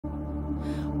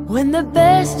When the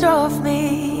best of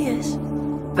me is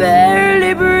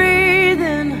barely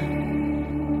breathing,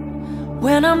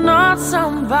 when I'm not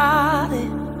somebody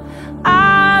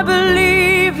I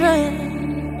believe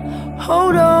in,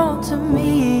 hold on to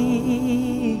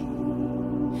me.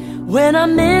 When I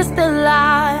miss the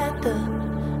light, the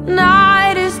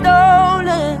night is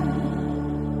stolen.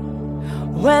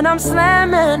 When I'm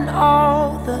slamming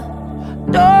all the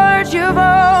doors you've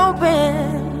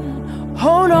opened,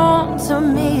 hold on to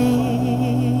me.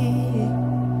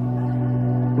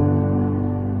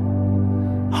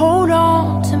 Hold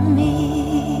on to me.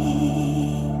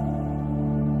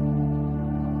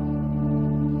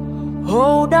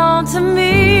 Hold on to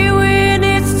me when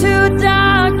it's too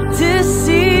dark to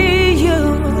see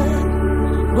you.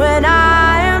 When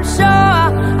I am sure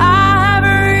I have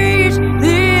reached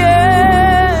the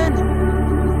end.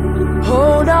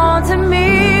 Hold on to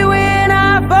me when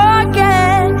I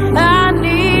forget I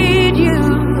need you.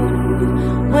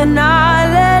 When I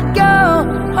let go,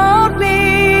 hold me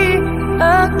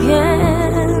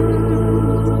again.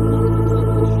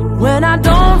 When I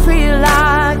don't feel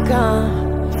like I'm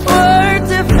worth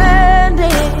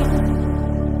defending,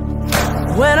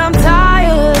 when I'm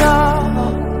tired of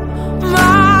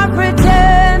my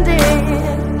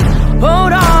pretending,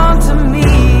 hold on to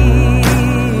me.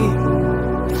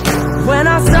 When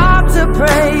I stop to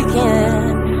break in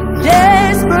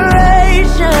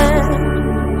desperation,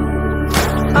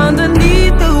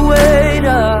 underneath the weight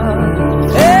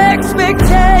of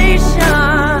expectation,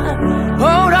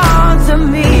 hold on to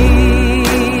me.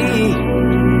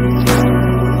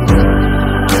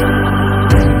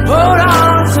 Hold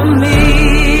on to me.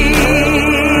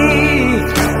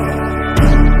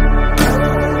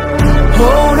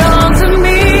 Hold on to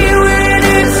me when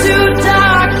it's too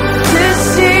dark to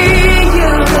see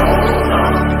you.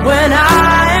 When I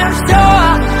am sure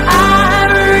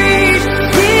I've reached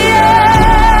the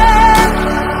end.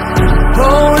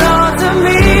 Hold on to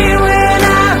me when I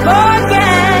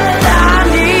forget I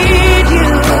need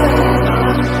you.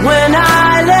 When I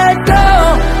let go,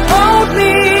 hold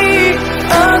me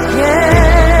again.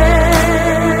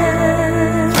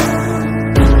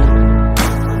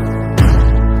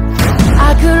 I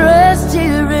could rest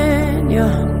here in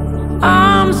your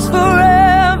arms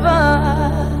forever,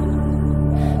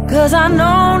 'cause I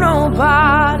know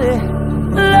nobody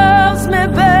loves me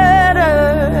better.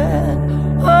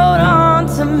 Hold on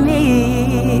to me.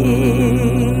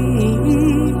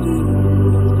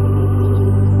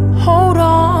 Hold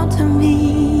on to me.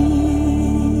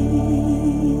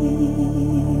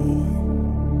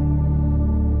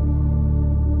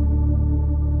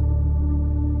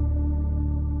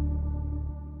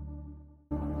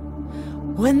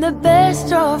 When the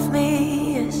best of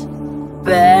me is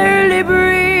barely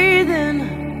breathing,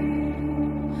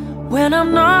 when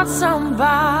I'm not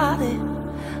somebody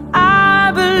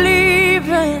I believe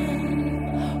in,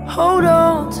 hold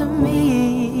on to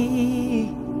me.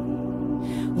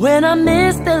 When I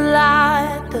miss the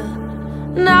light, the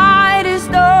night is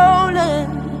stolen.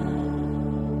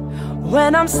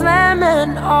 When I'm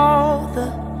slamming all the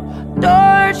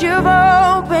doors you've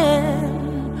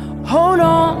opened, hold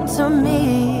on to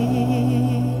me.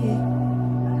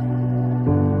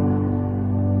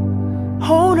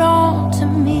 Hold on to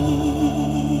me.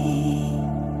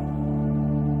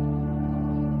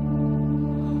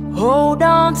 Hold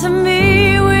on to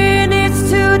me when it's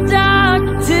too dark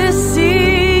to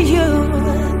see you.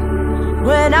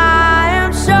 When I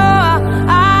am sure I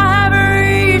have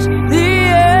reached the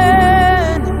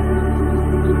end.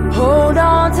 Hold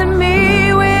on to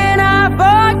me when I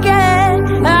forget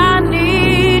I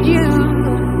need you.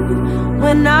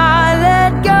 When I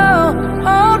let go,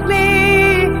 hold me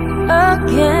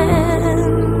again.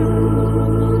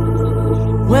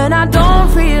 When I don't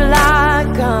feel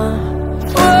like I'm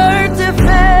worth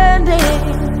defending,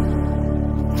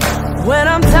 when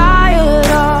I'm tired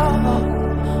of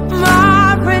my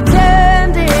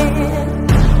pretending,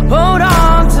 hold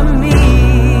on to me.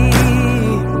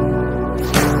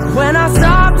 When I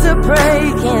stop to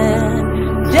break in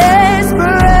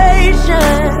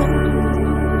desperation,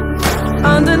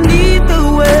 underneath the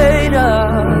weight of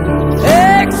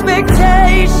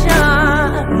expectation,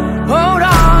 hold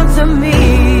on to me.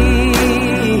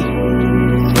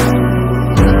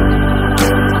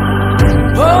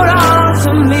 Hold on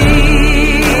to me.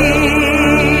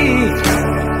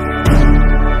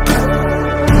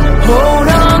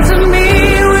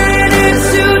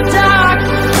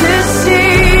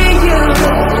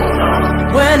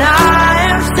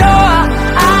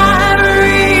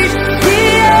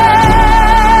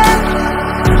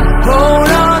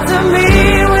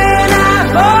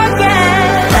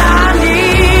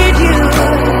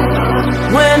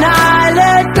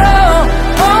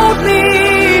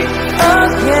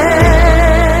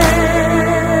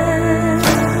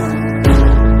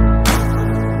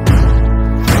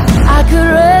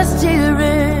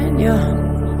 your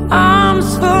arms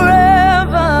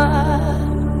forever,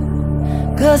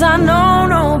 'cause I know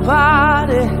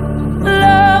nobody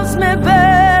loves me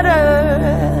better.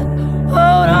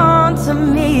 Hold on to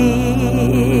me.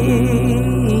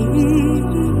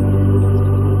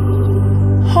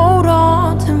 Hold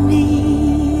on to me.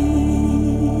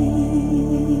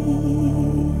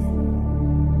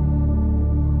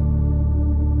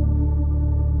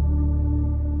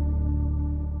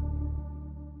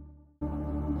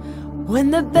 When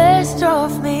the best of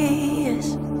me is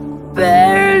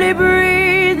barely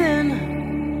breathing,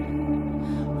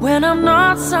 when I'm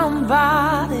not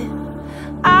somebody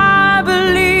I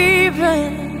believe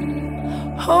in,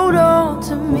 hold on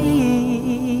to me.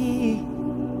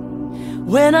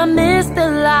 When I miss the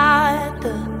light,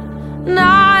 the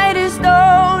night is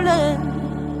stolen.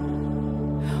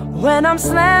 When I'm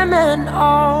slamming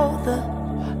all the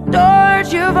doors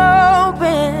you've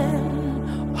opened,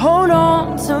 hold on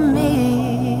to me.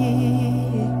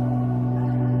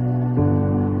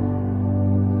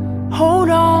 Hold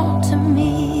on to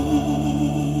me.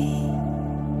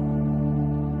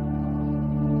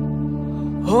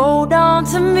 Hold on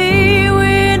to me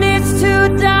when it's too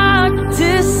dark to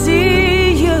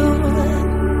see you.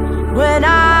 When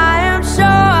I am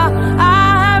sure I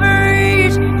have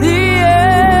reached the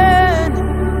end.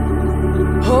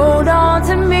 Hold on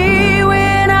to me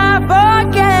when I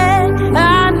forget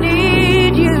I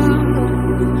need you.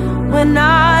 When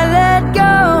I let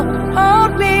go,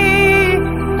 hold me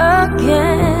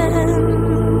again.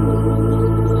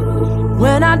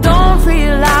 When I don't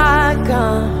feel like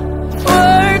I'm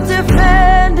worth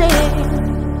defending,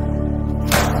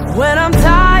 when I'm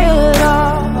tired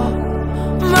of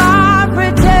my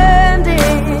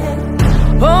pretending,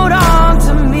 hold on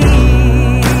to me.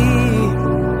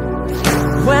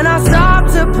 When I stop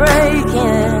to break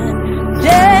in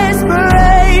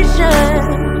desperation,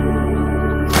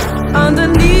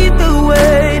 underneath the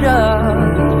weight of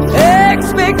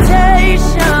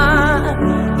expectation,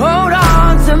 hold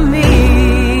on to me.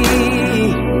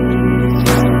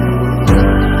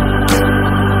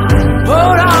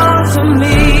 Hold on to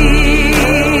me.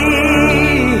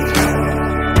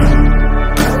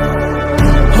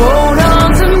 Hold on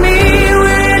to me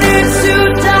when it's too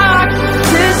dark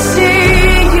to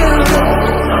see you.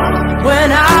 When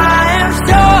I am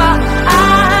sure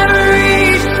I've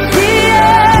reached the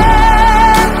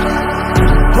end.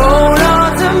 Hold on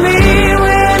to me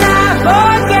when I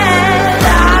forget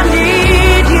I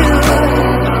need you.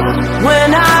 When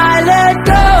I let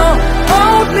go,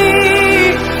 hold me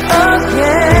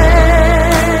again.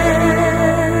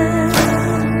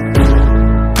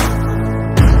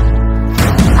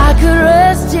 I could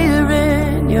rest here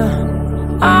in your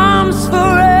arms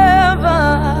forever,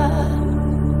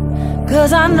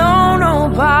 'cause I know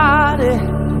nobody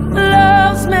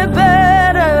loves me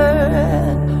better.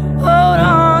 Hold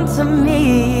on to me.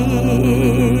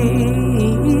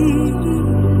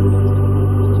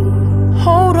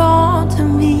 Hold on to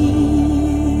me.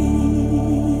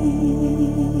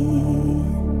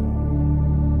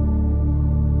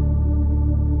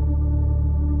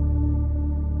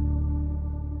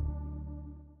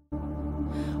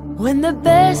 When the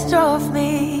best of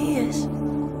me is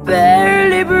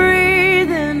barely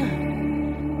breathing,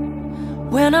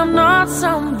 when I'm not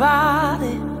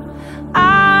somebody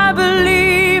I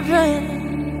believe in,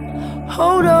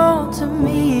 hold on to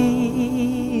me.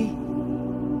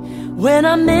 When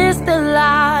I miss the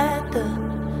light, the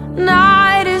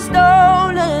night is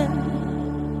stolen.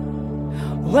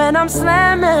 When I'm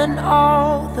slamming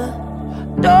all the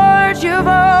doors you've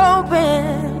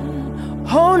opened,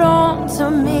 hold on to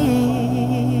me.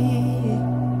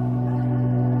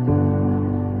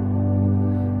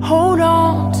 Hold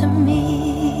on to me.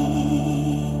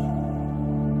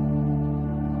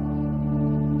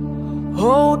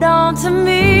 Hold on to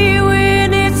me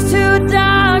when it's too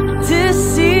dark to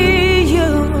see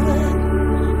you.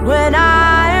 When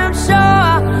I am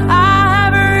sure I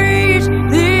have reached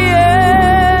the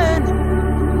end.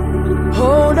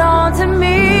 Hold on to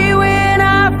me when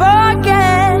I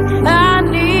forget I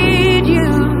need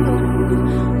you.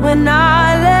 When I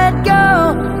let go,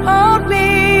 hold me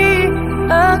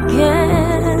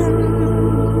again.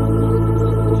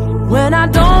 When I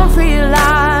don't feel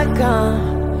like I'm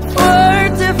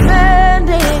worth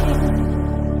defending,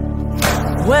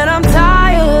 when I'm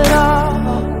tired of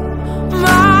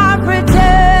my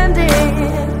pretending,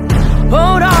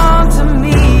 hold on to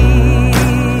me.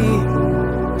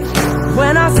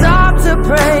 When I stop to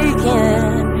break in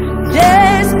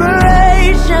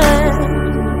desperation,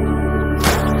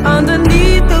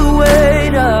 underneath the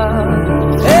weight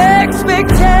of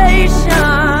expectation,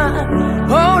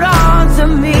 hold on to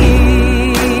me.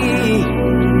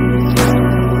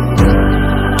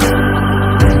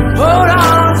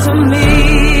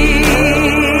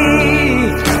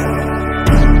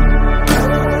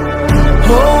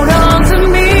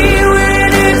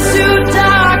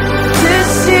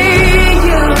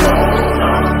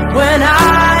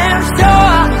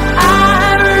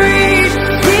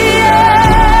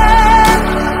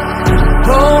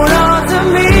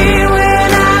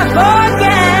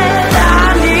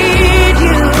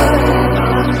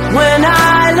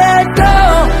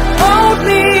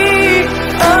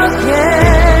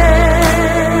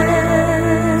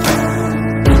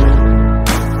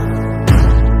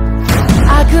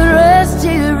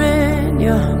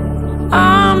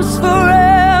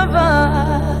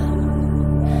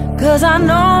 'cause I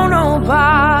know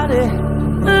nobody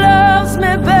loves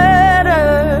me better.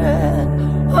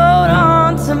 Hold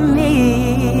on to me.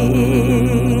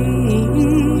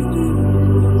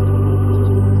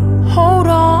 Hold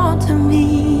on to me.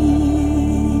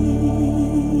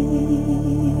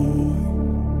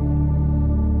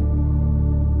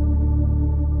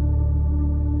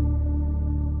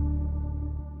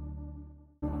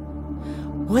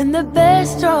 When the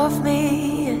best of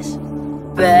me is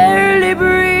barely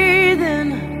breathing,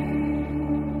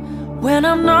 when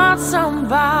I'm not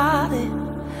somebody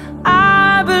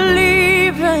I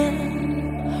believe in,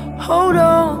 hold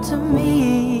on to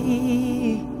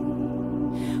me.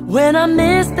 When I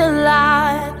miss the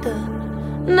light, the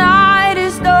night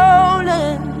is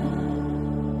stolen.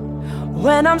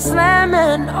 When I'm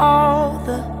slamming all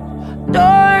the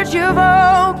doors you've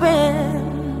opened,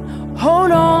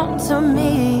 hold on to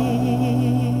me.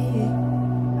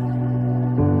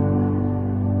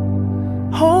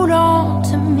 Hold on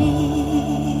to me.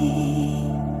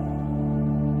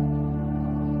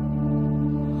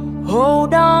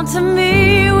 Hold on to me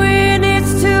when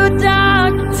it's too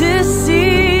dark to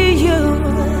see you.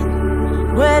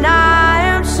 When I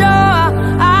am sure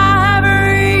I have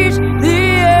reached the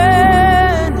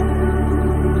end.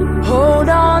 Hold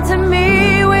on to me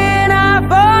when I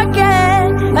forget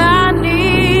I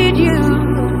need you.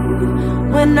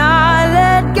 When I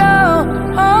let go,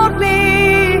 hold me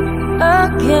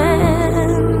again.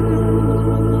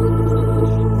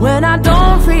 When I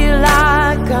don't feel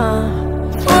like I'm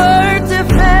worth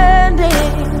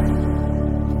defending,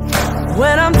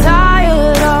 when I'm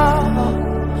tired of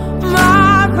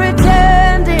my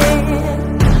pretending,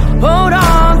 hold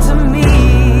on to me.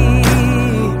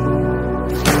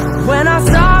 When I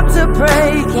stop to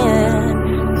break in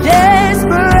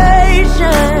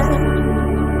desperation,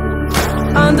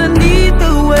 underneath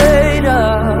the weight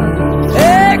of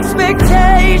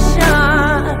expectation,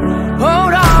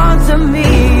 hold on to me.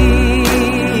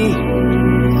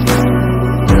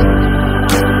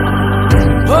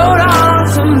 Hold on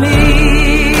to me.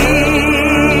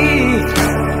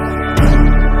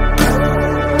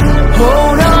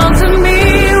 Hold on to me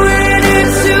when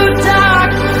it's too dark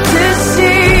to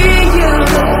see you.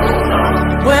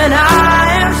 When I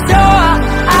am sure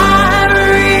I've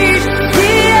reached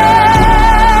the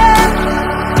end.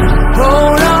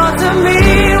 Hold on to me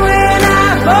when I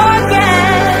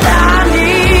forget I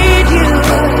need you.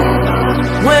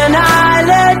 When I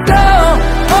let go,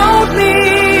 hold me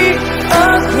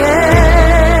again.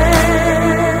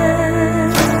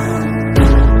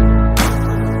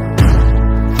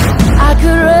 I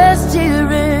could rest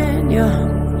here in your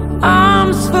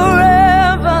arms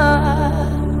forever,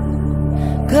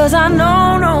 'cause I know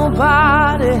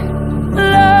nobody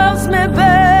loves me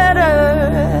better.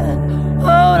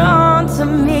 Hold on to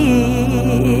me.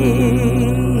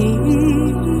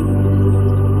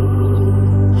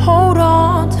 Hold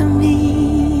on to me.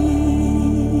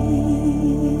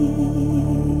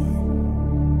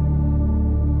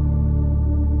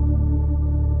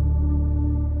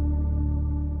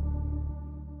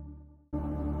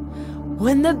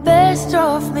 When the best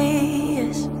of me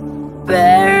is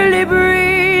barely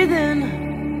breathing,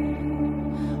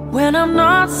 when I'm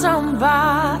not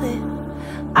somebody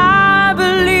I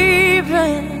believe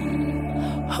in,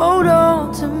 hold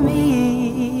on to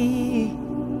me.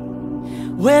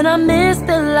 When I miss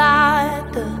the light,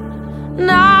 the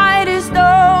night is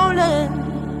stolen.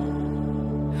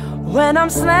 When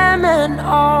I'm slamming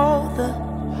all the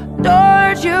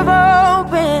doors you've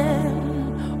opened,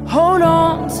 hold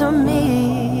on to me.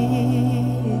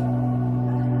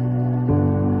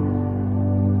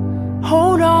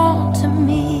 Hold on to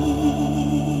me.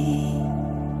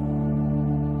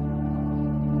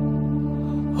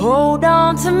 Hold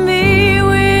on to me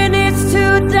when it's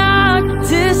too dark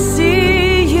to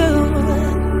see you.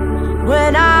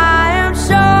 When I am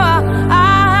sure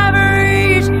I have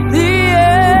reached the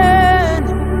end.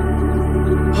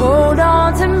 Hold on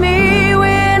to me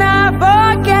when I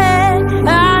forget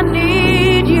I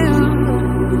need you.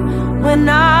 When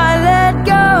I let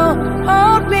go,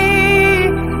 hold me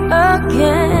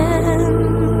again.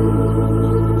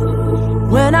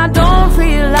 When I don't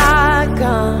feel like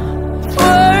I'm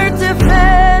worth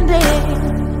defending,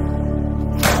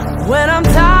 when I'm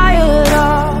tired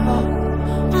of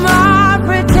my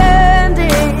pretending,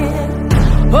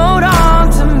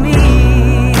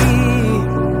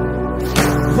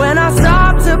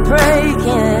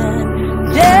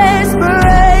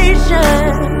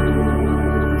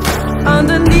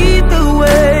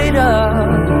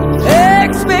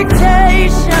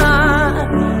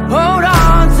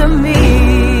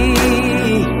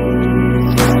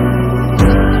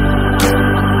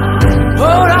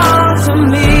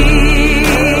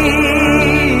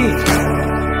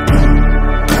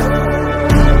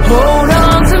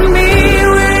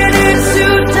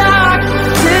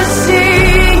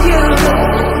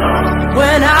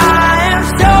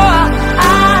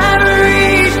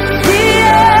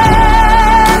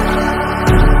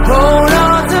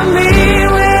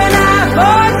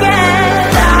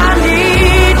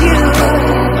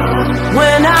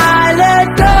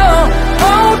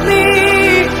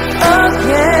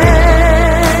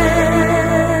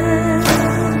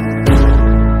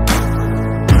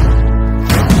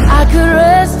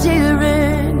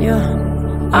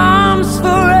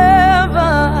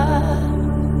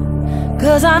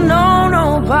 'cause I know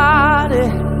nobody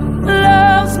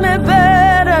loves me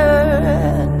better.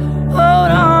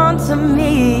 Hold on to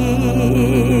me.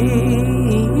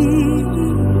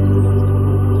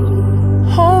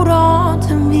 Hold on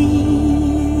to me.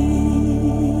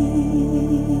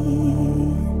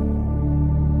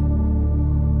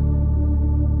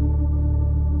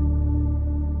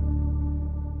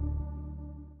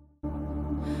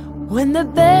 When the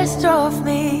best of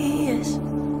me is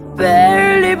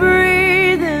barely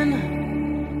breathing,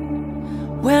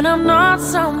 when I'm not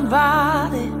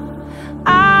somebody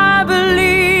I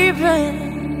believe in,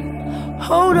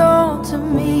 hold on to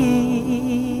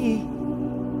me.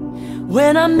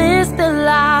 When I miss the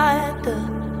light, the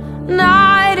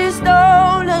night is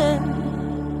stolen.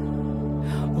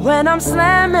 When I'm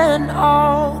slamming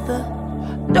all the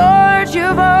doors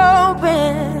you've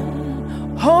opened,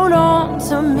 hold on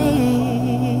to me.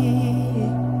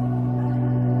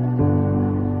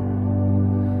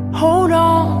 Hold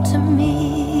on to me.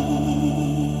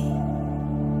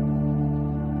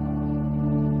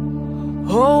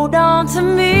 Hold on to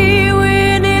me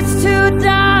when it's too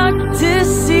dark to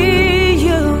see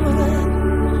you.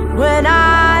 When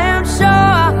I am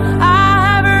sure I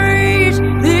haven't reached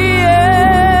the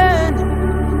end.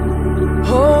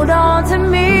 Hold on to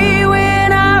me when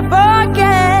I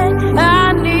forget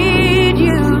I need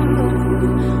you.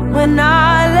 When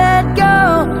I let go,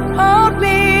 hold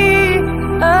me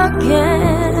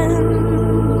again.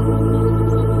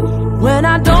 When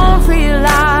I don't feel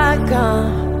like I'm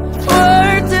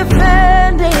worth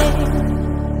defending.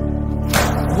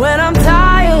 When I'm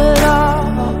tired of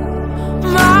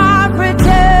my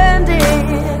pretending,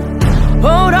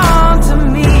 hold on to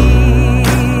me.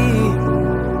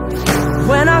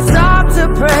 When I stop to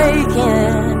break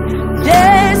in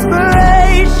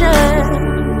desperation,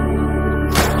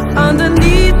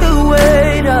 underneath the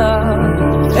weight of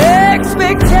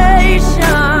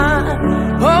expectation,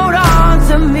 hold on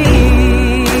to me.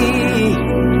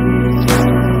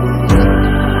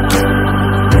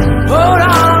 Hold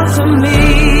on to me.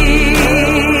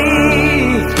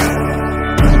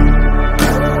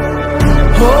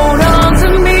 Hold on to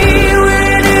me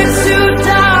when it's too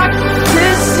dark to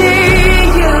see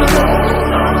you.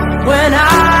 When I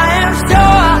am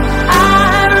sure I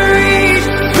haven't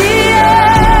reached the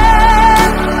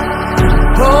end.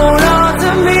 Hold on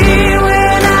to me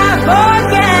when I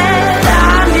forget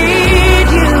I need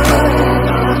you.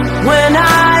 When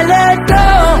I let go,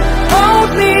 hold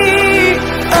me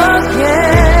again.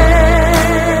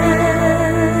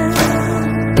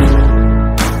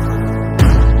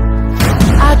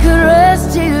 I could rest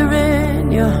here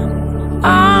in your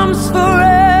arms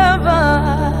forever,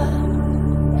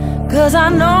 'cause I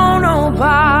know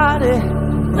nobody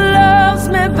loves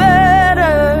me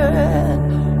better.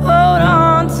 Hold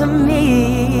on to me.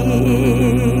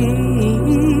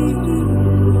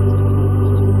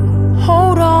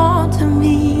 Hold on to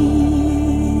me.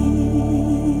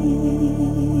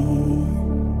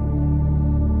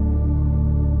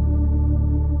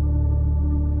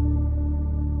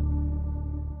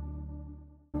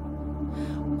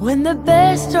 When the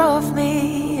best of me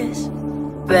is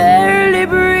barely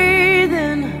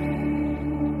breathing,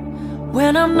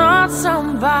 when I'm not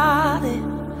somebody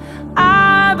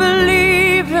I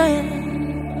believe in,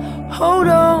 hold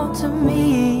on to me.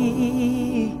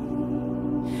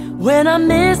 When I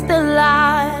miss the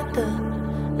light, the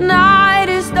night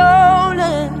is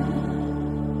stolen.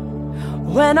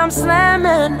 When I'm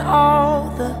slamming all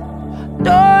the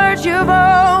doors you've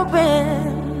opened,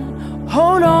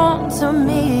 hold on to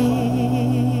me.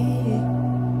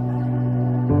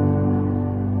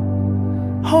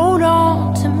 Hold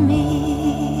on to me.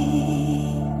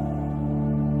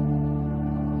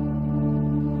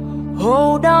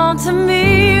 Hold on to me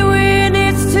when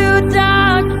it's too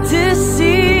dark to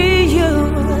see you.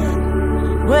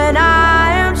 When I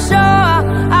am sure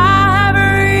I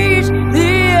haven't reached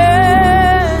the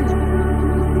end.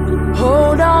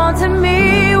 Hold on to me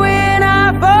when I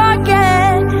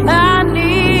forget I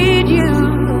need you.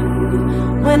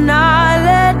 When I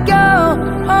let go,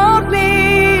 hold me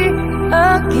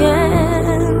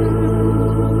again.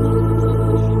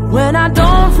 When I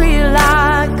don't feel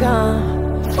like I'm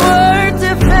worth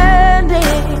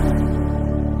defending.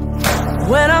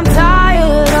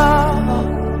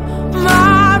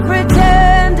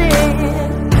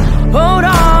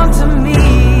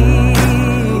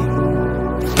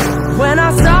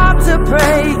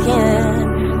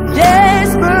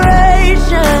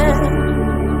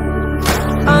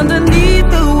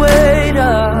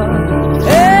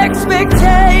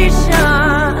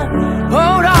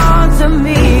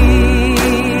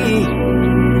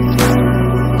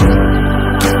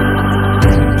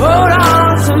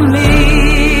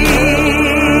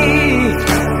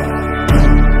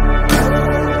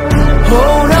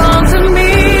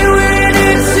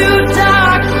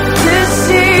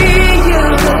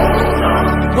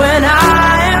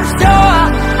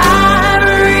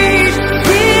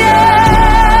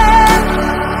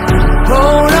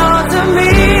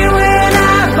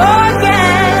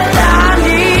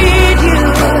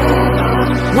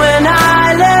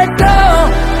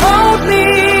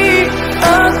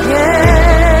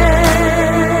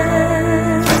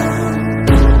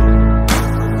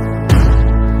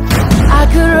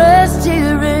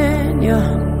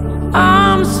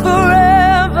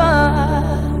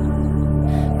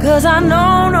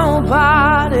 know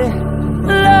nobody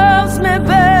loves me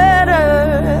better.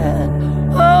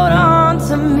 Hold on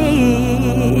to me.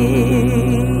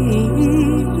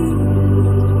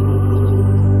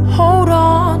 Hold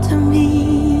on to me.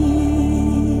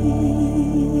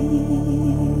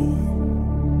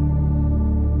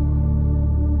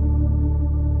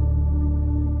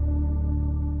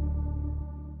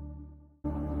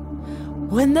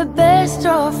 When the best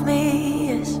of me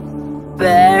is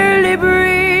barely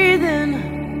breathing,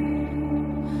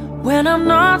 when I'm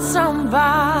not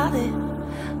somebody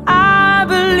I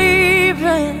believe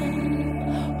in,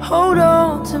 hold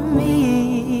on to me.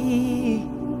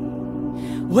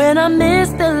 When I miss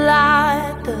the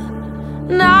light, the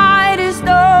night is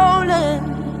stolen.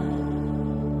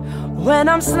 When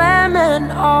I'm slamming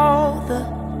all the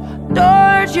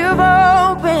doors you've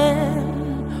opened,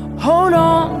 hold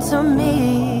on to me.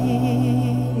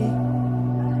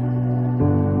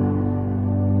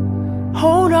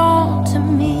 Hold on to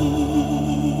me.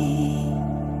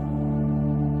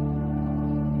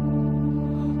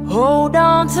 Hold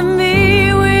on to me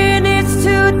when it's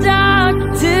too dark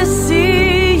to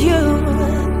see you.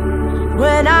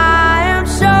 When I am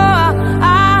sure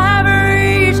I have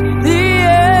reached the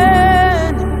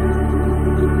end.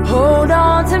 Hold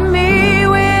on to me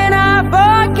when I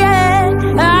forget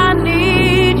I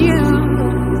need you.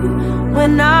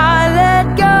 When I let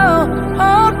go,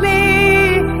 hold me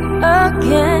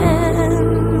again.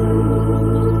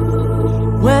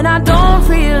 When I don't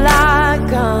feel like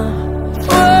I'm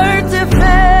worth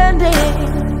defending,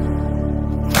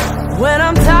 when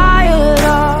I'm tired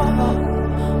of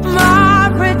my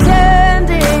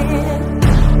pretending,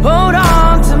 hold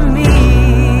on to me.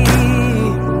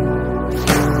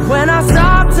 When I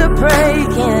stop to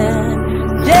break in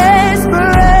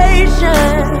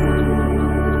desperation,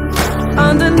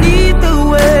 underneath the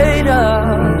weight of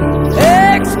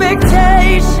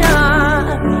expectation,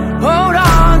 hold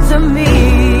on to me.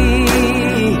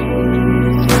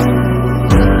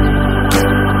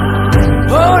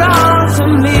 Hold on to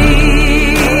me.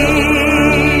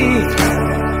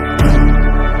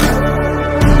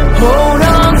 Hold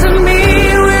on to me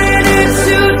when it's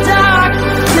too dark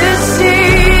to see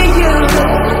you.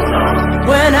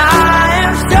 When I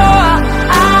am sure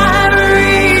I've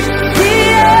reached the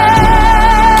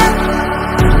end.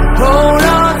 Hold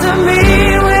on to me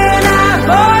when I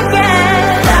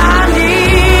forget I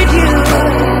need you.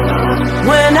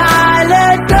 When I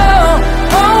let go,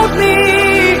 hold me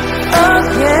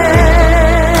again.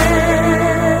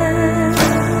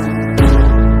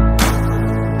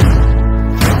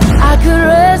 I could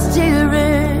rest here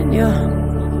in your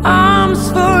arms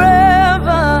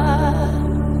forever,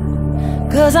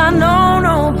 'cause I know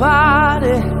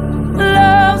nobody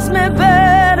loves me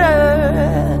better.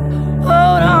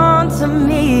 Hold on to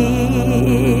me.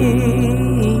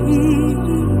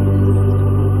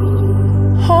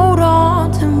 Hold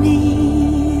on to me.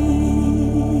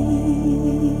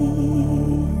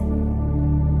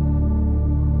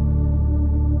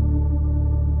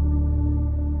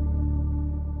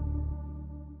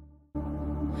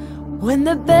 When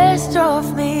the best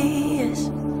of me is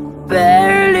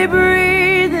barely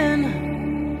breathing,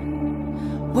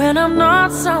 when I'm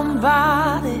not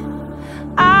somebody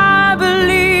I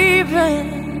believe in,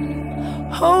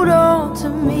 hold on to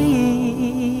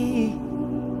me.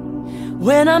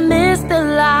 When I miss the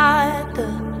light, the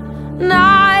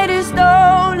night is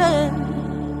stolen.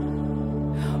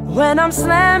 When I'm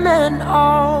slamming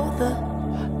all the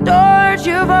doors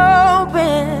you've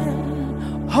opened,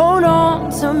 hold on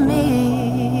to me.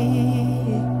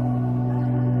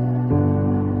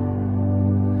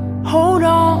 Hold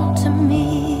on to me.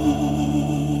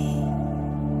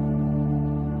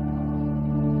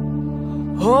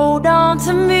 Hold on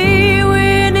to me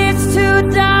when it's too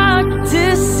dark to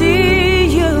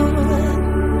see you.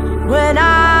 When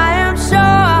I am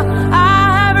sure I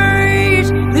have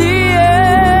reached the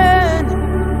end.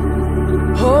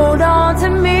 Hold on to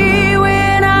me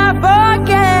when I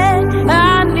forget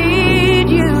I need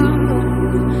you.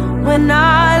 When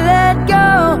I let go,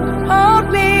 hold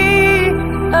me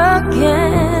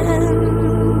again.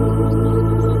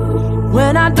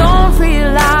 When I don't feel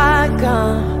like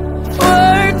I'm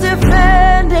worth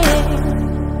defending,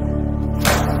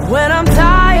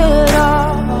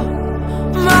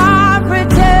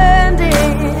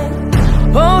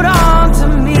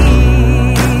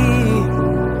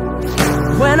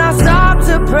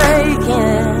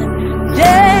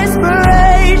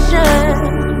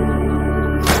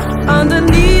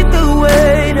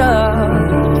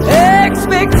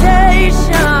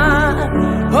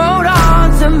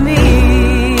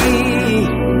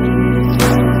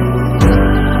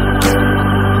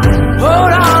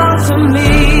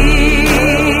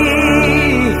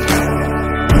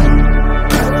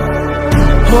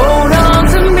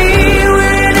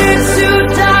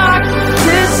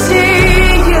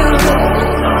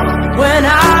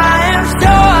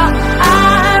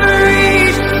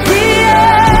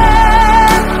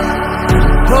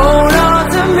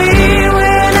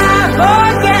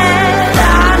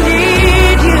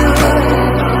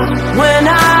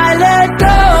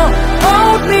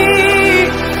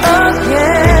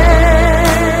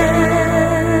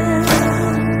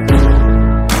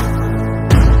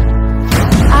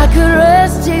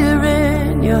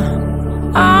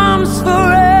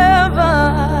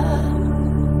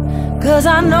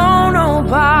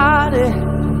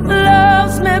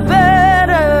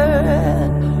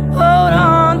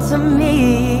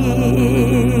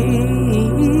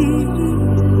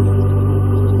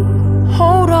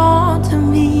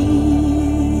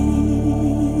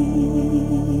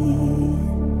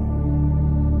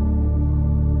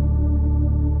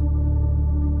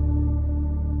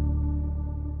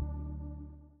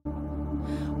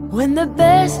 when the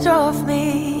best of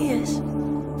me is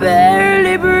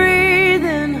barely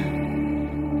breathing,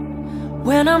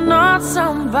 when I'm not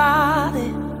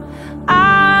somebody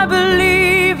I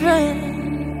believe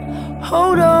in.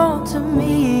 Hold on to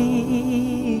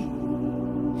me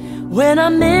when I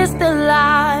miss the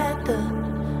light, the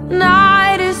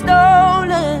night is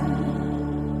stolen,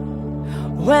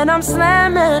 when I'm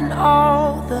slamming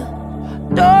all the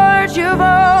doors you've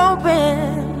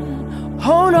opened.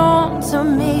 Hold on to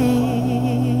me.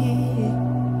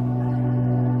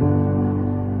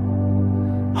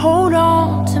 Hold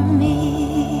on to me.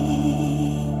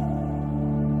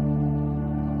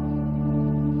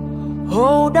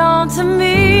 Hold on to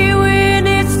me when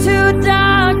it's too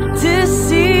dark to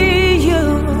see you,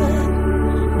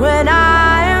 when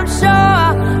I am sure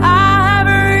I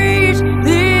haven't reached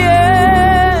the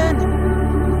end.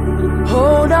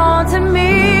 Hold on to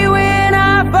me when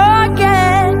I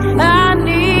forget I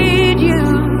need you,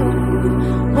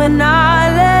 when I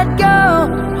let go,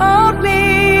 hold me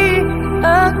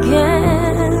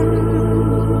again,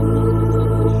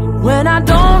 when I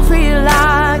don't feel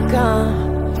like I'm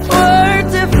worth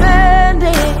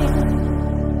defending,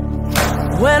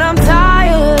 when I'm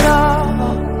tired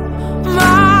of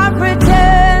my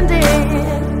pretending.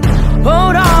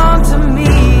 Hold on to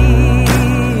me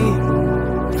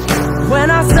when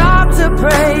I stop to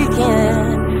break in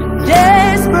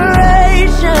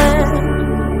desperation,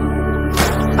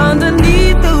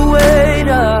 underneath the weight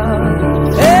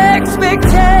of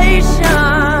expectation.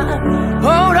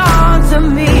 Hold on to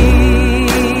me.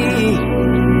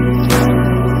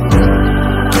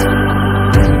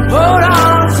 Hold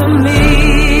on to me.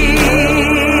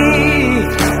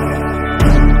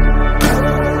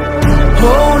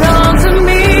 Hold on to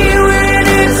me when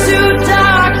it's too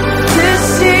dark to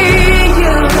see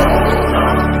you,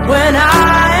 when I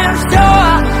am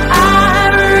sure I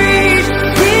haven't reached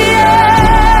the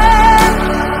end.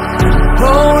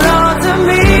 Hold on to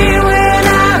me when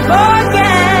I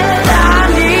forget I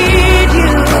need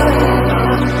you,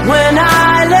 when I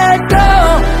let go,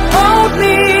 hold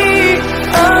me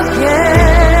again.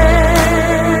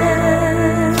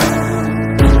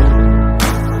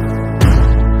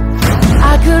 I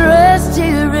could rest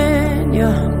here in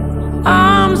your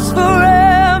arms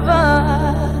forever,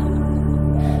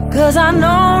 'cause I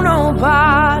know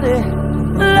nobody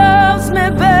loves me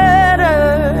better.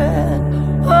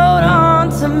 Hold on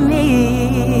to me.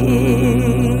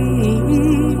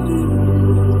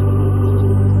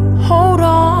 Hold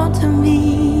on to me.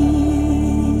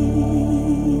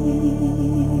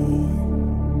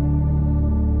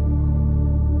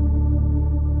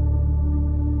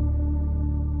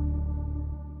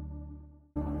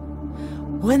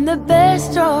 When the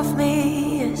best of me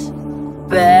is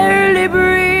barely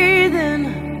breathing,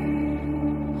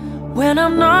 when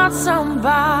I'm not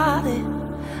somebody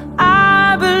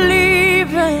I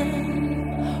believe in.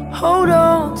 Hold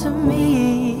on to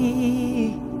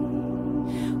me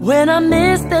when I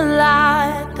miss the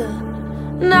light, the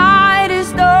night is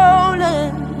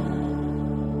stolen,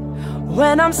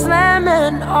 when I'm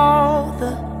slamming all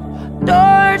the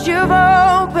doors you've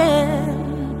opened.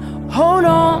 Hold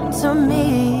on to me.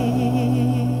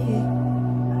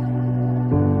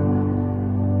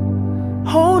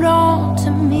 Hold on to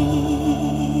me.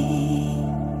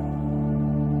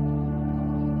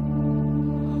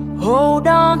 Hold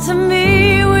on to me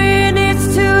when it's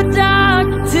too dark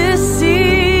to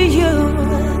see you,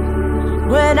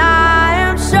 when I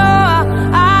am sure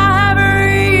I haven't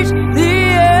reached the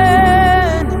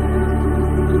end.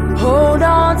 Hold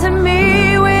on to me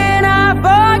when I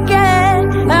forget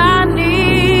I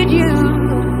need you,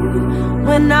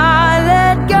 when I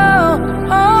let go,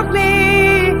 hold me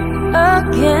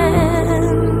again,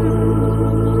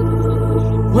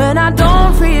 when I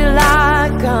don't feel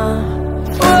like I'm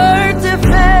worth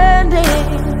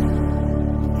defending,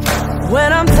 when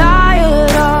I'm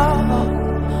tired of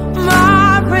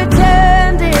my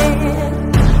pretending.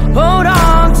 Hold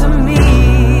on to me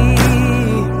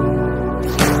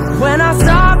when I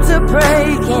stop to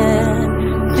break in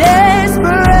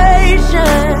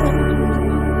desperation,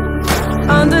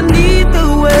 underneath the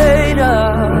weight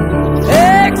of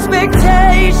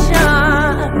expectation.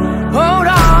 Hold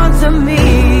on to me.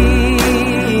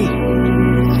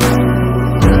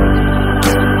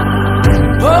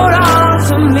 Hold on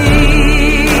to me.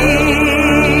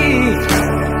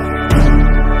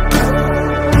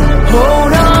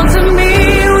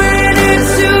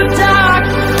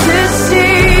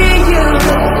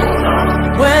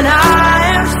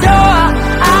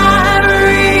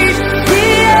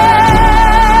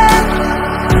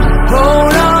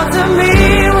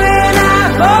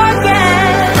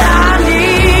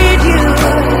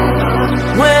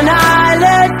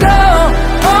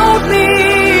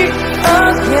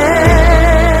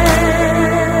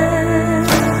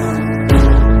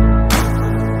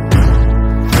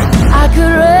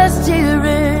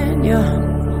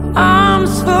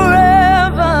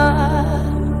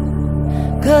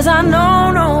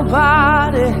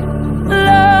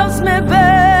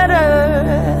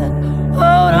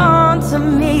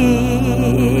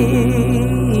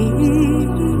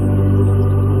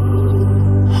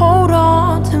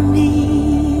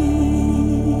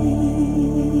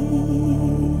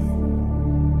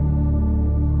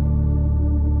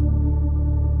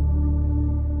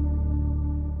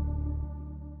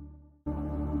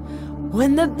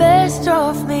 when the best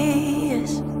of me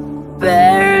is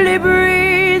barely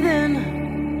breathing,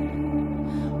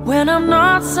 when I'm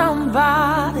not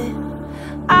somebody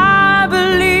I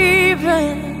believe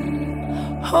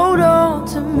in. Hold on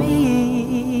to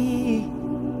me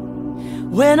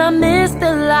when I miss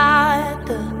the light,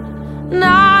 the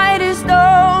night is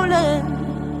stolen,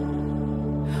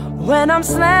 when I'm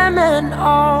slamming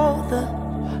all the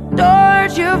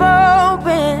doors you've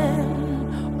opened.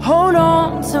 Hold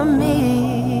on to me.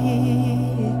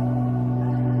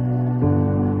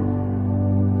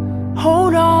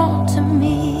 Hold on to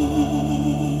me.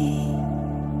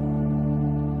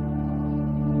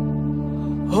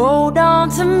 Hold on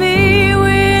to me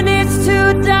when it's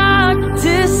too dark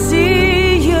to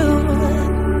see you,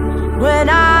 when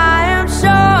I am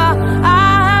sure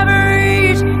I haven't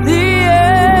reached the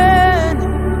end.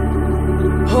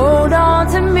 Hold on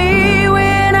to me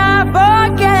when I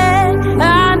forget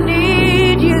I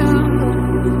need you,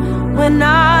 when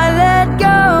I let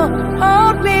go,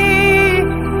 hold me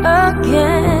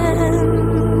again,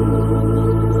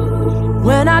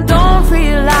 when I don't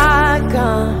feel like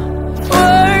I'm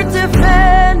worth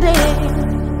defending,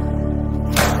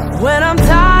 when I'm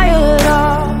tired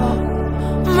of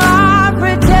my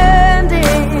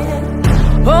pretending.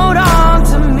 Hold on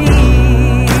to me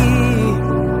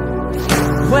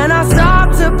when I start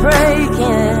to break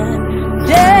in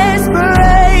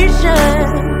desperation,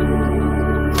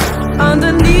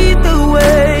 underneath the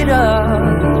weight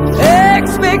of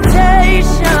expectation.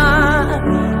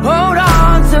 Hold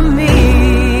on to me.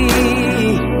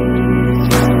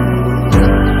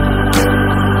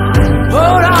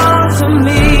 Hold on to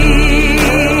me.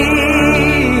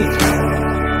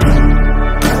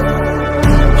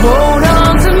 Hold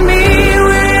on to me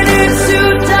when it's too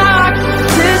dark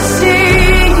to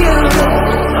see you,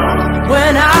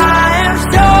 when I am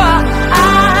sure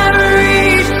I haven't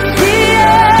reached the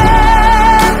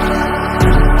end.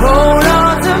 Hold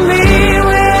on to me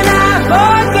when I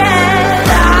forget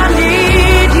I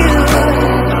need you,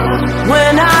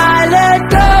 when I let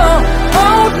go,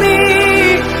 hold me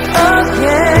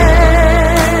again.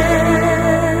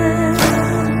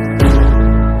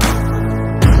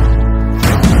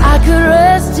 I could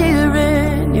rest here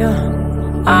in your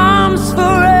arms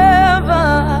forever,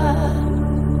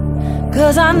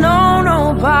 'cause I know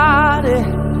nobody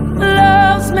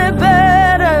loves me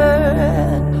better.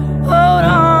 Hold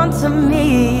on to me.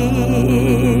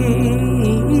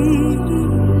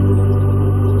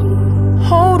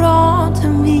 Hold on to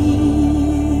me.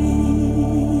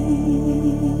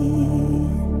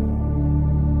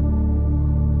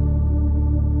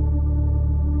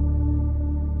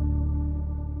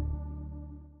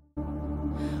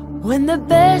 When the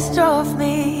best of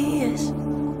me is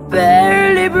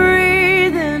barely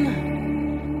breathing,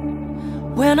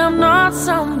 when I'm not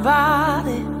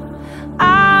somebody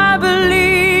I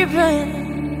believe in.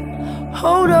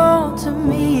 Hold on to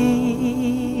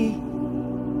me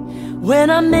when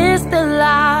I miss the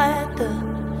light, the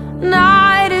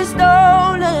night is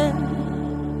stolen,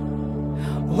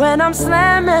 when I'm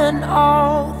slamming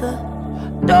all the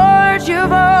doors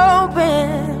you've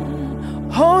opened.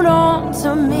 Hold on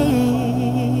to me.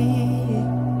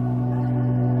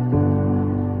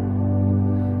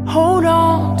 Hold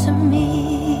on to me.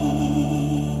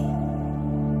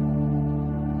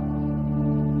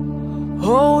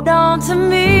 Hold on to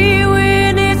me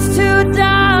when it's too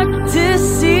dark to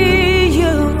see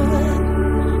you,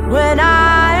 when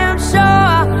I am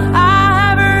sure I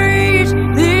haven't reached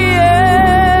the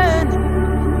end.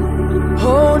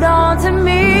 Hold on to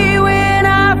me when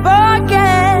I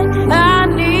forget I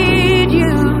need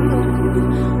you,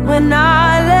 when I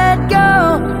let go,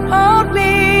 hold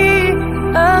me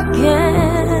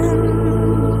again,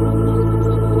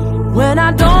 when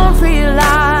I don't feel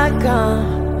like I'm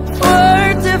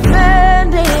worth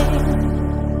defending,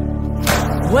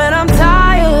 when I'm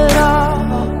tired of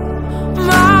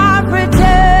my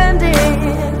pretending.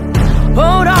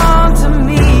 Hold on to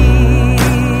me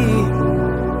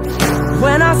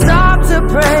when I start to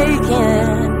break in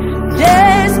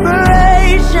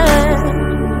desperation,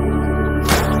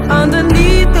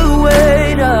 underneath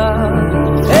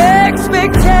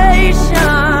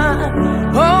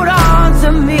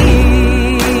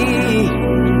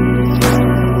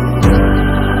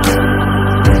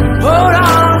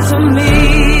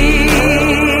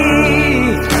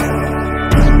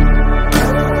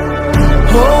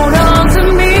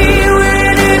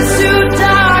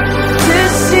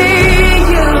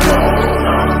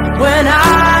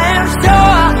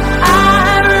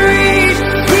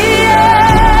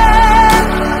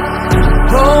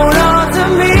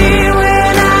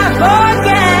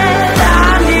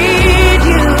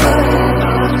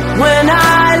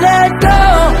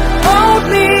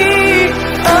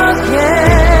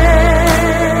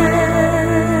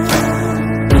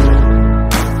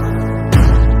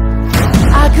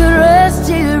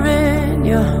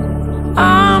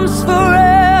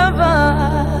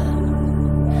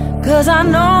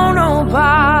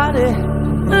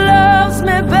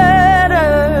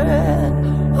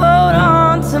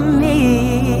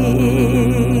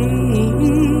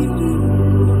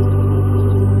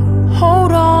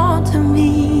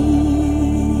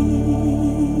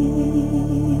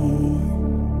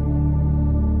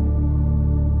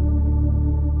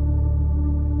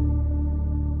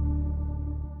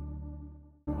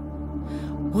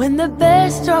when the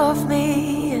best of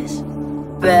me is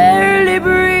barely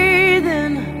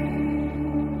breathing,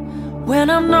 when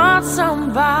I'm not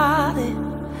somebody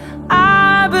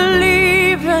I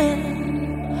believe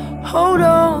in. Hold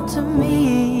on to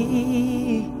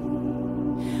me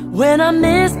when I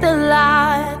miss the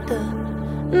light, the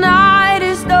night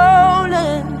is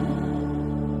stolen,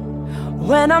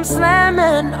 when I'm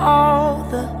slamming all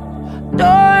the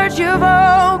doors you've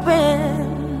opened.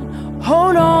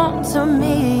 Hold on to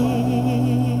me.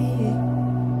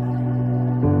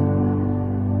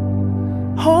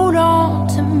 Hold on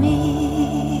to me.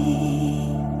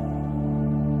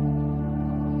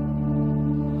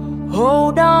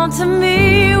 Hold on to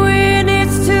me when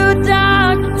it's too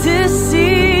dark to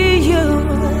see you,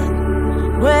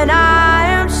 when I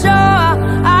am sure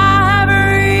I haven't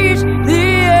reached the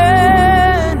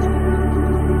end.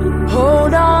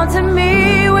 Hold on to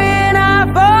me when I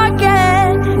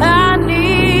forget I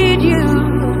need you,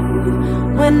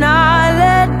 when I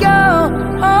let go,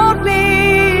 hold me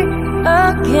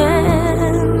again.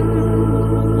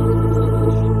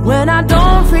 When I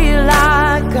don't feel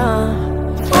like I'm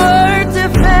worth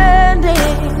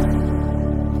defending,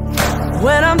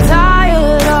 when I'm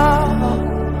tired of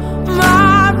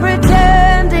my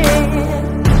pretending.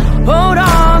 Hold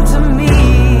on to me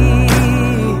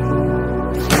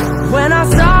when I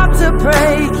start to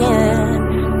break in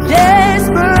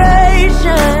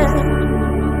desperation,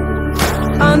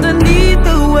 underneath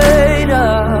the weight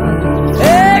of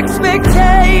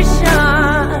expectation.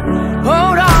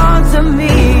 Hold on to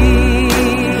me.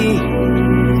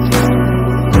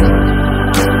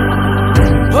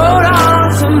 Hold on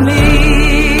to me.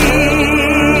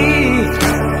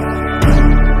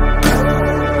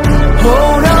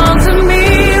 Hold on to me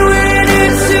when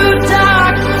it's too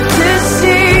dark to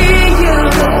see you,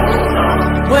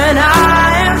 when I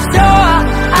am sure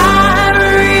I've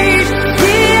reached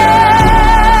the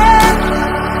end.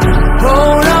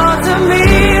 Hold on to me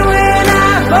when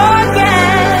I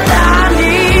forget I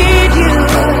need you,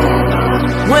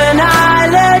 when I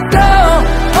let go,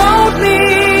 hold me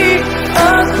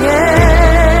again.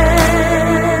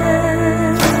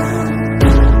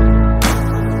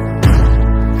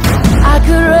 I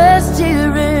could rest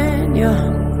here in your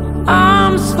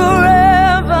arms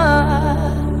forever,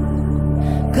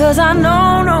 'cause I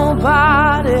know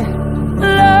nobody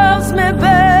loves me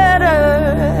better.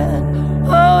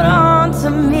 Hold on to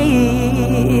me.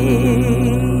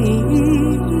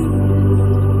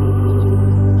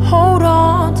 Hold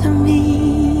on to me.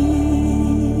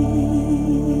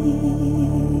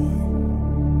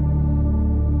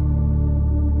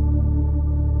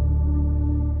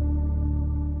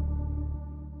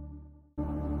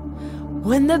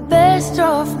 When the best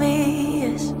of me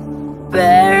is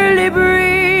barely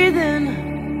breathing,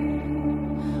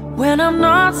 when I'm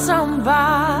not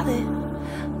somebody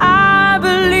I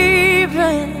believe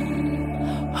in.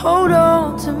 Hold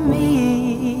on to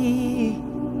me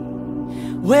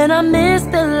when I miss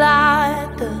the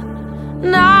light, the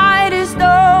night is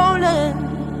stolen,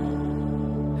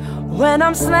 when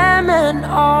I'm slamming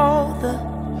all the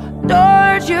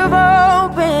doors you've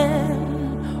opened.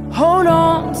 Hold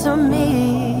on to me.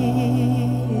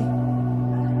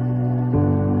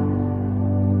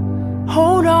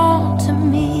 Hold on to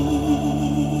me.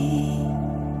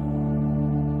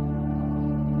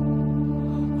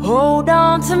 Hold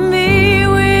on to me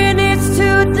when it's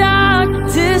too dark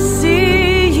to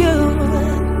see you,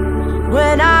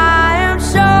 when I am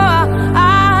sure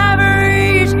I haven't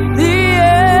reached the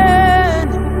end.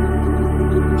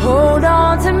 Hold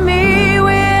on to me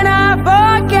when I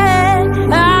forget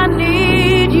I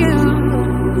need you,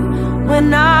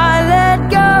 when I let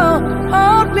go,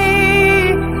 hold me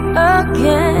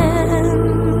again.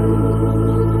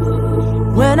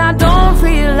 When I don't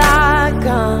feel like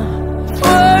I'm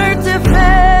worth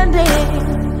defending,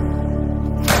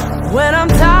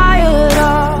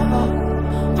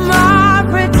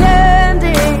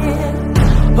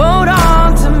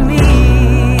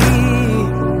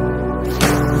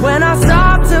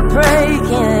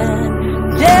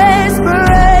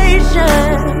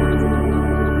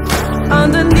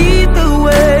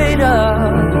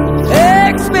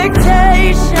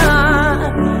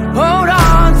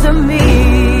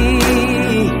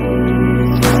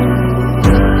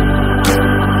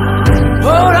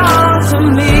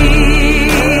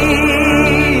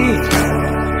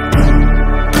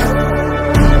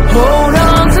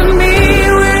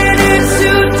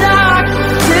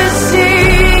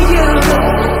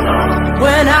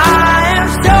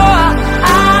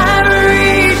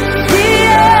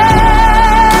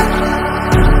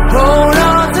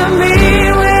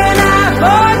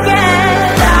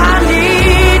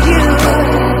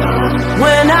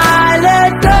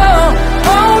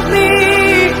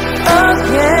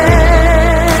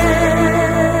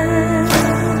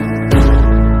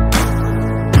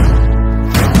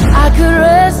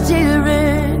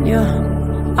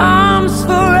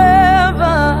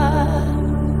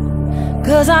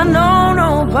 'cause I know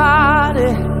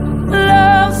nobody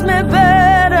loves me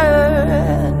better.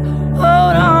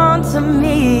 Hold on to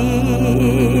me.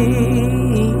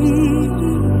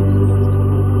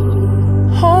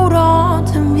 Hold on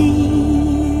to me.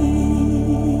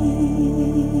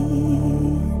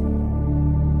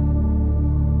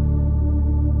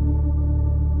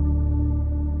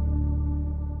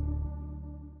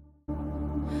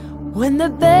 When the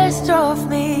best of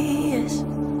me is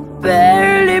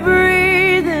barely breathing,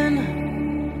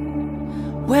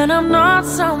 when I'm not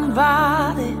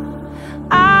somebody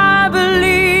I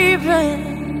believe in,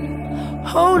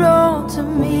 hold on to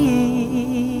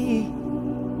me.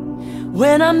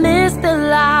 When I miss the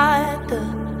light, the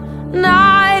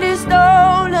night is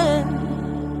stolen.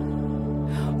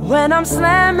 When I'm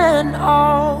slamming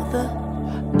all the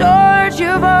doors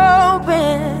you've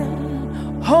opened,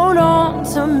 hold on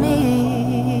to me.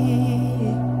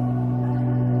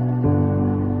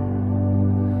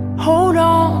 Hold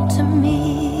on to me.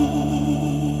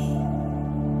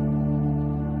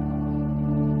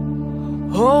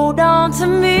 Hold on to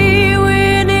me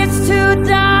when it's too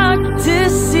dark to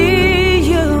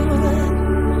see you.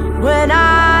 When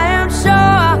I am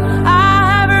sure I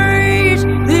have reached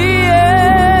the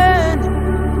end.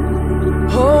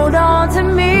 Hold on to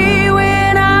me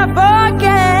when I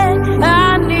forget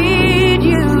I need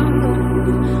you.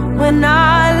 When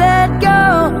I let go,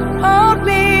 hold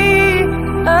me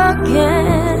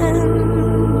again.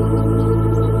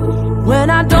 When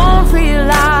I don't feel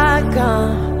like I'm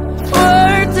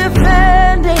worth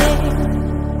defending,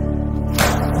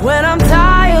 when I'm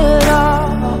tired of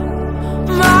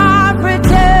my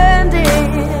pretending,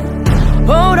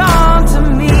 hold on to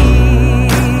me.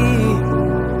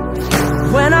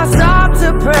 When I stop to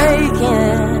break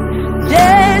in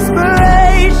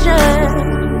desperation,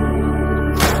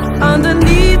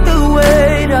 underneath the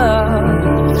weight of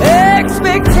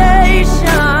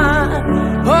expectation,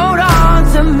 hold on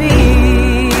to me.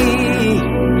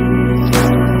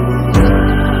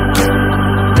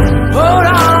 Hold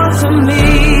on to me.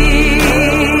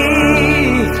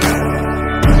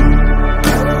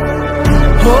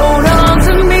 Hold on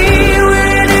to me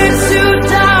when it's too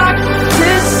dark to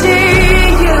see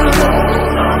you.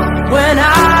 When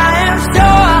I am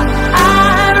sure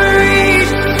I've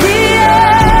reached the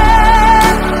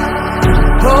end.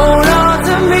 Hold on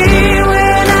to me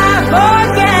when I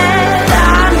forget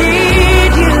I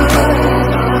need you.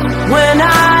 When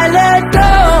I let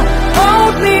go,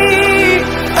 hold me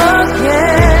again.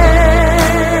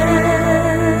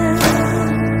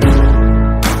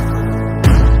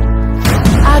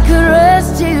 I could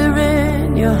rest here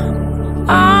in your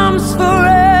arms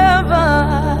forever,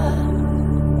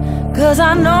 'cause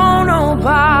I know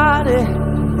nobody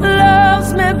loves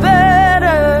me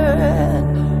better.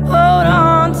 Hold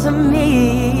on to me.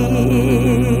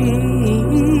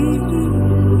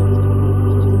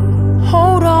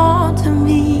 Hold on to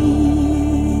me.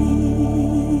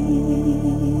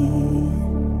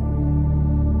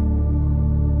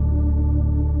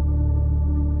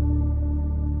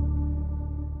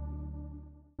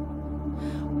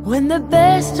 When the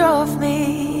best of me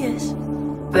is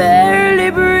barely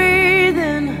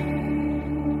breathing,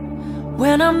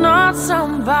 when I'm not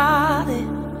somebody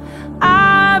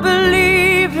I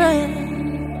believe in,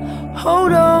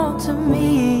 hold on to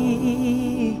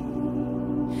me.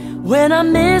 When I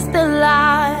miss the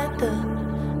light, the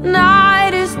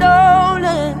night is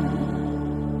stolen.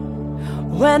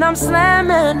 When I'm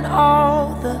slamming all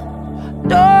the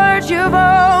doors you've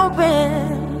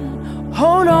opened,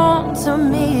 hold on to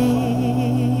me.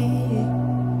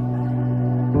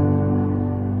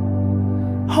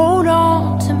 Hold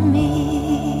on to me.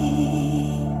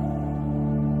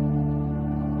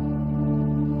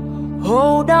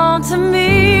 Hold on to me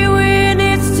when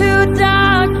it's too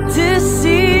dark to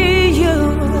see you.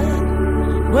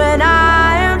 When I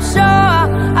am sure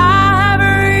I have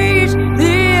reached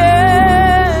the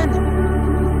end.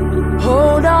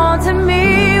 Hold on to me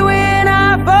when I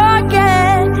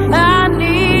forget I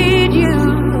need you.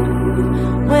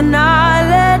 When I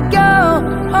let go,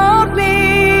 hold me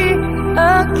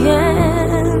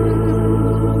again.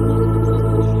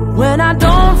 When I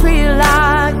don't feel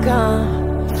like I'm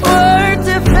worth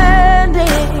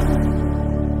defending,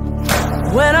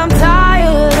 when I'm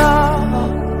tired of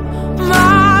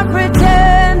my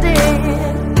pretending,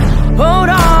 hold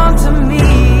on to me.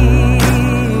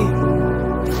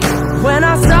 When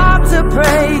I stop to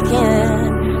break in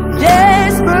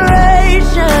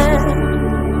desperation,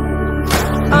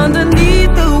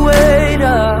 underneath the weight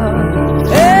of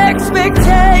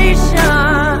expectation,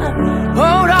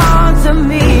 hold on to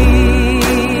me.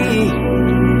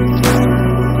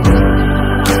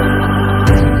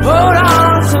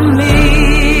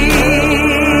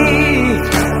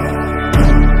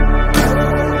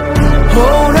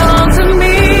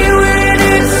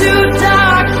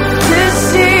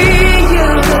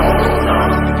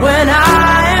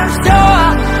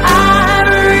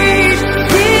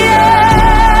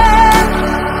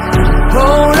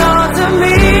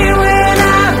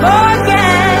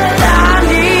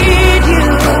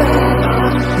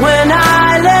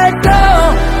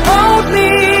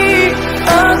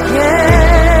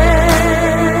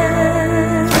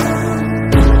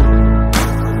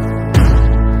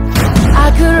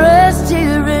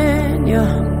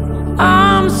 your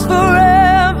arms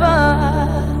forever,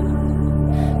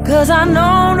 'cause I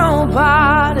know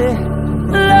nobody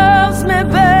loves me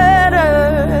better.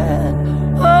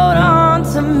 Hold on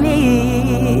to me.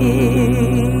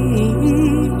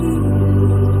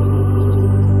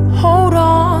 Hold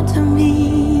on to me.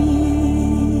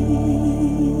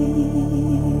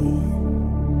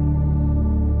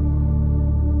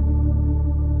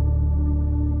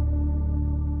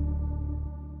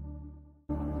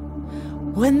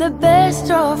 When the best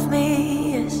of me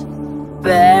is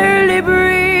barely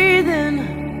breathing,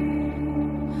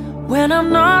 when I'm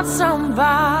not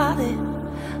somebody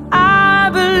I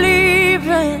believe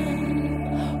in,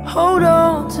 hold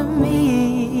on to me.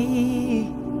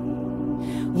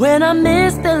 When I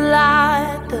miss the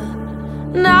light, the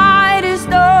night is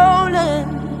stolen.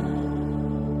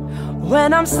 When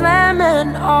I'm slamming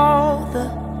all the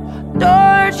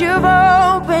doors you've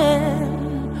opened,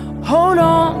 hold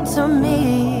on to me.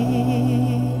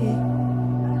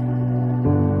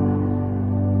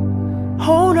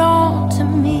 Hold on to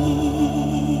me.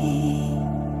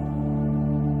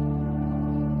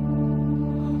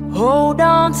 Hold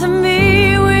on to me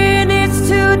when it's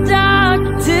too dark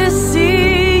to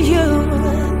see you.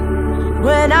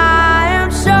 When I am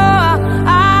sure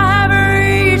I have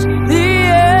reached the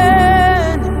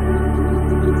end.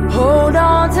 Hold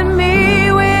on to me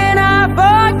when I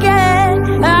forget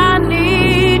I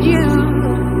need you.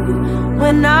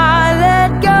 When I let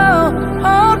go,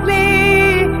 hold me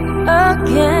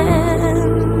again.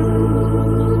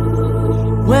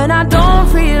 When I don't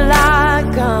feel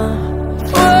like I'm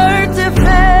worth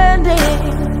defending,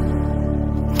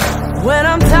 when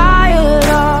I'm tired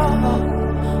of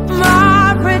my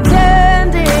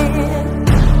pretending,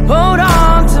 hold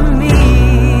on to me.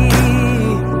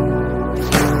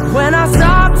 When I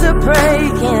stop to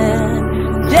break in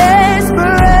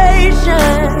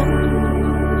desperation,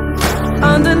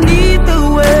 underneath the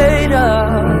weight of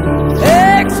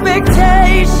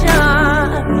expectation,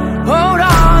 hold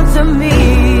on to me.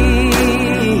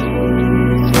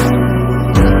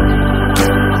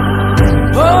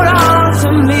 Hold on to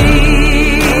me.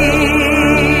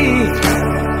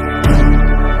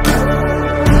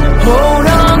 Hold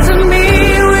on to me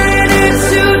when it's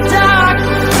too dark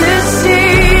to see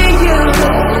you.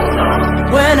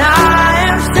 When I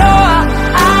am sure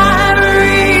I've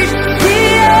reached the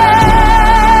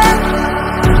end.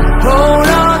 Hold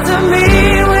on to me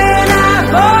when I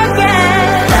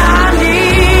forget I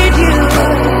need you.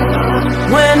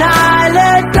 When I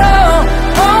let go,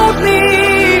 hold me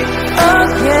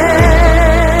again.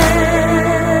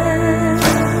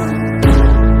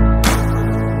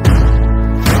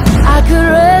 I could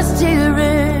rest here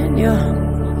in your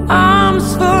arms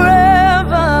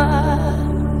forever,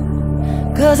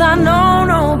 'cause I know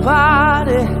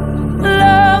nobody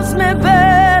loves me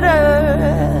better.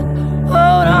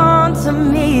 Hold on to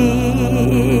me.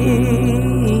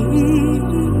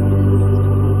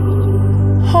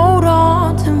 Hold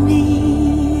on to me.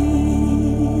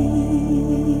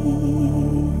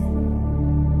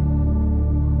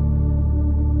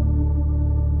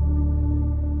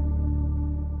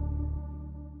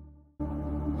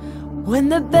 When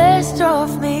the best of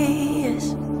me is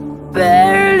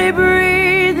barely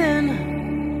breathing,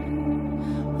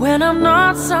 when I'm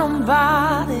not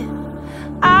somebody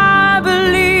I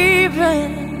believe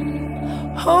in,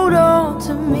 hold on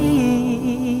to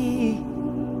me.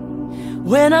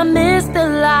 When I miss the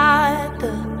light,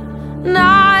 the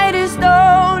night is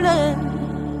stolen.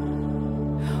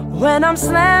 When I'm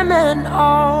slamming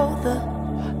all the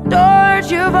doors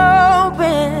you've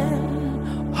opened,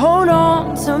 hold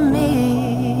on to me.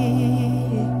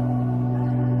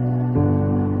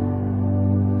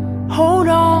 Hold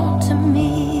on to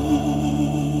me.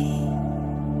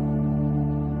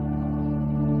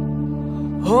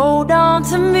 Hold on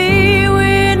to me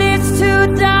when it's too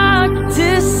dark to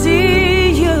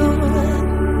see you.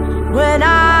 When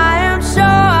I am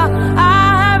sure I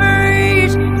have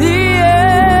reached the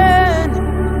end.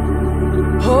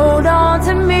 Hold on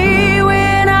to me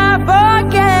when I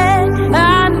forget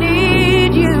I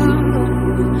need you.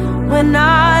 When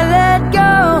I let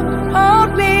go, hold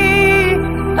me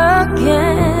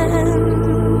again.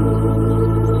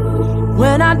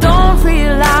 When I don't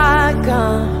feel like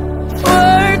I'm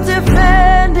worth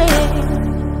defending,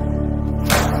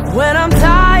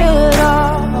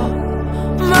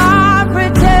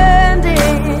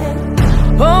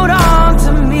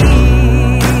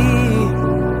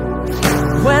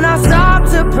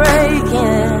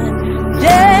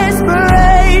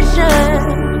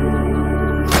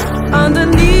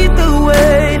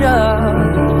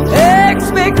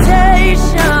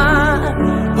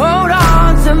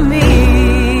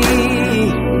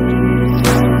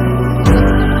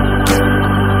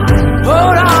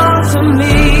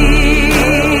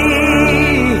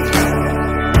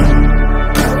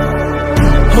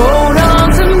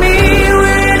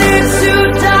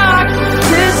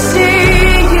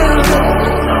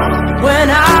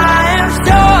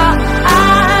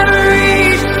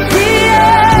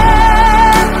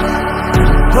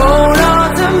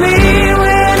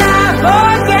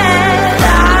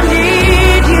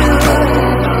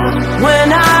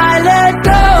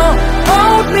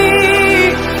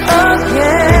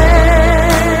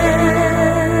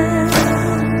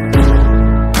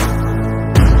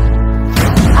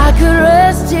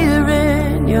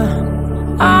 your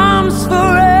arms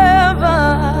forever,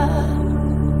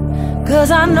 'cause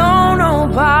I know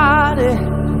nobody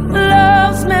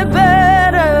loves me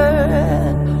better.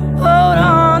 Hold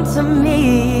on to me.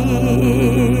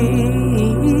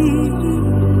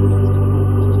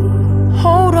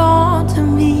 Hold on to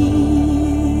me.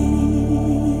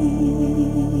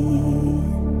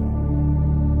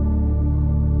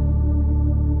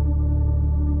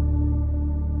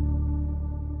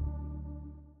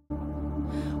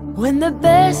 When the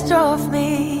best of me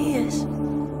is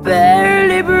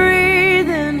barely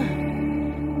breathing,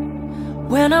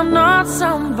 when I'm not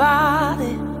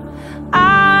somebody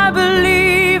I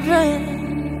believe in,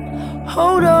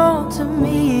 hold on to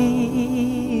me.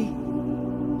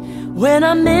 When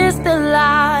I miss the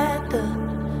light, the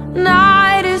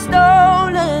night is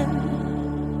stolen.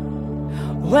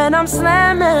 When I'm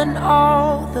slamming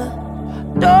all the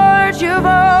doors you've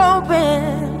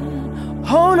opened,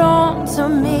 hold on to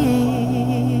me.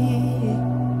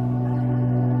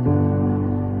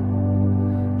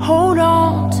 Hold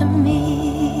on to me.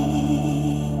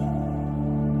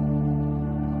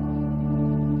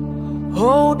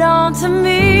 Hold on to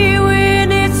me when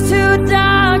it's too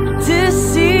dark to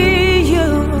see you.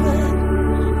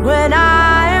 When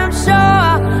I am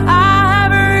sure I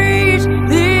have reached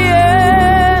the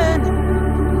end.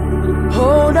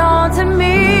 Hold on to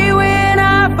me when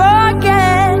I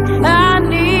forget I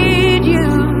need you.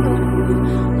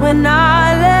 When I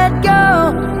let go,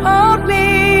 hold me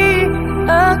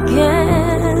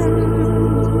again.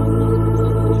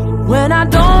 When I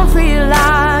don't feel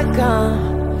like I'm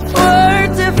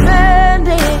worth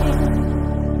defending,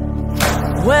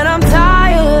 when I'm tired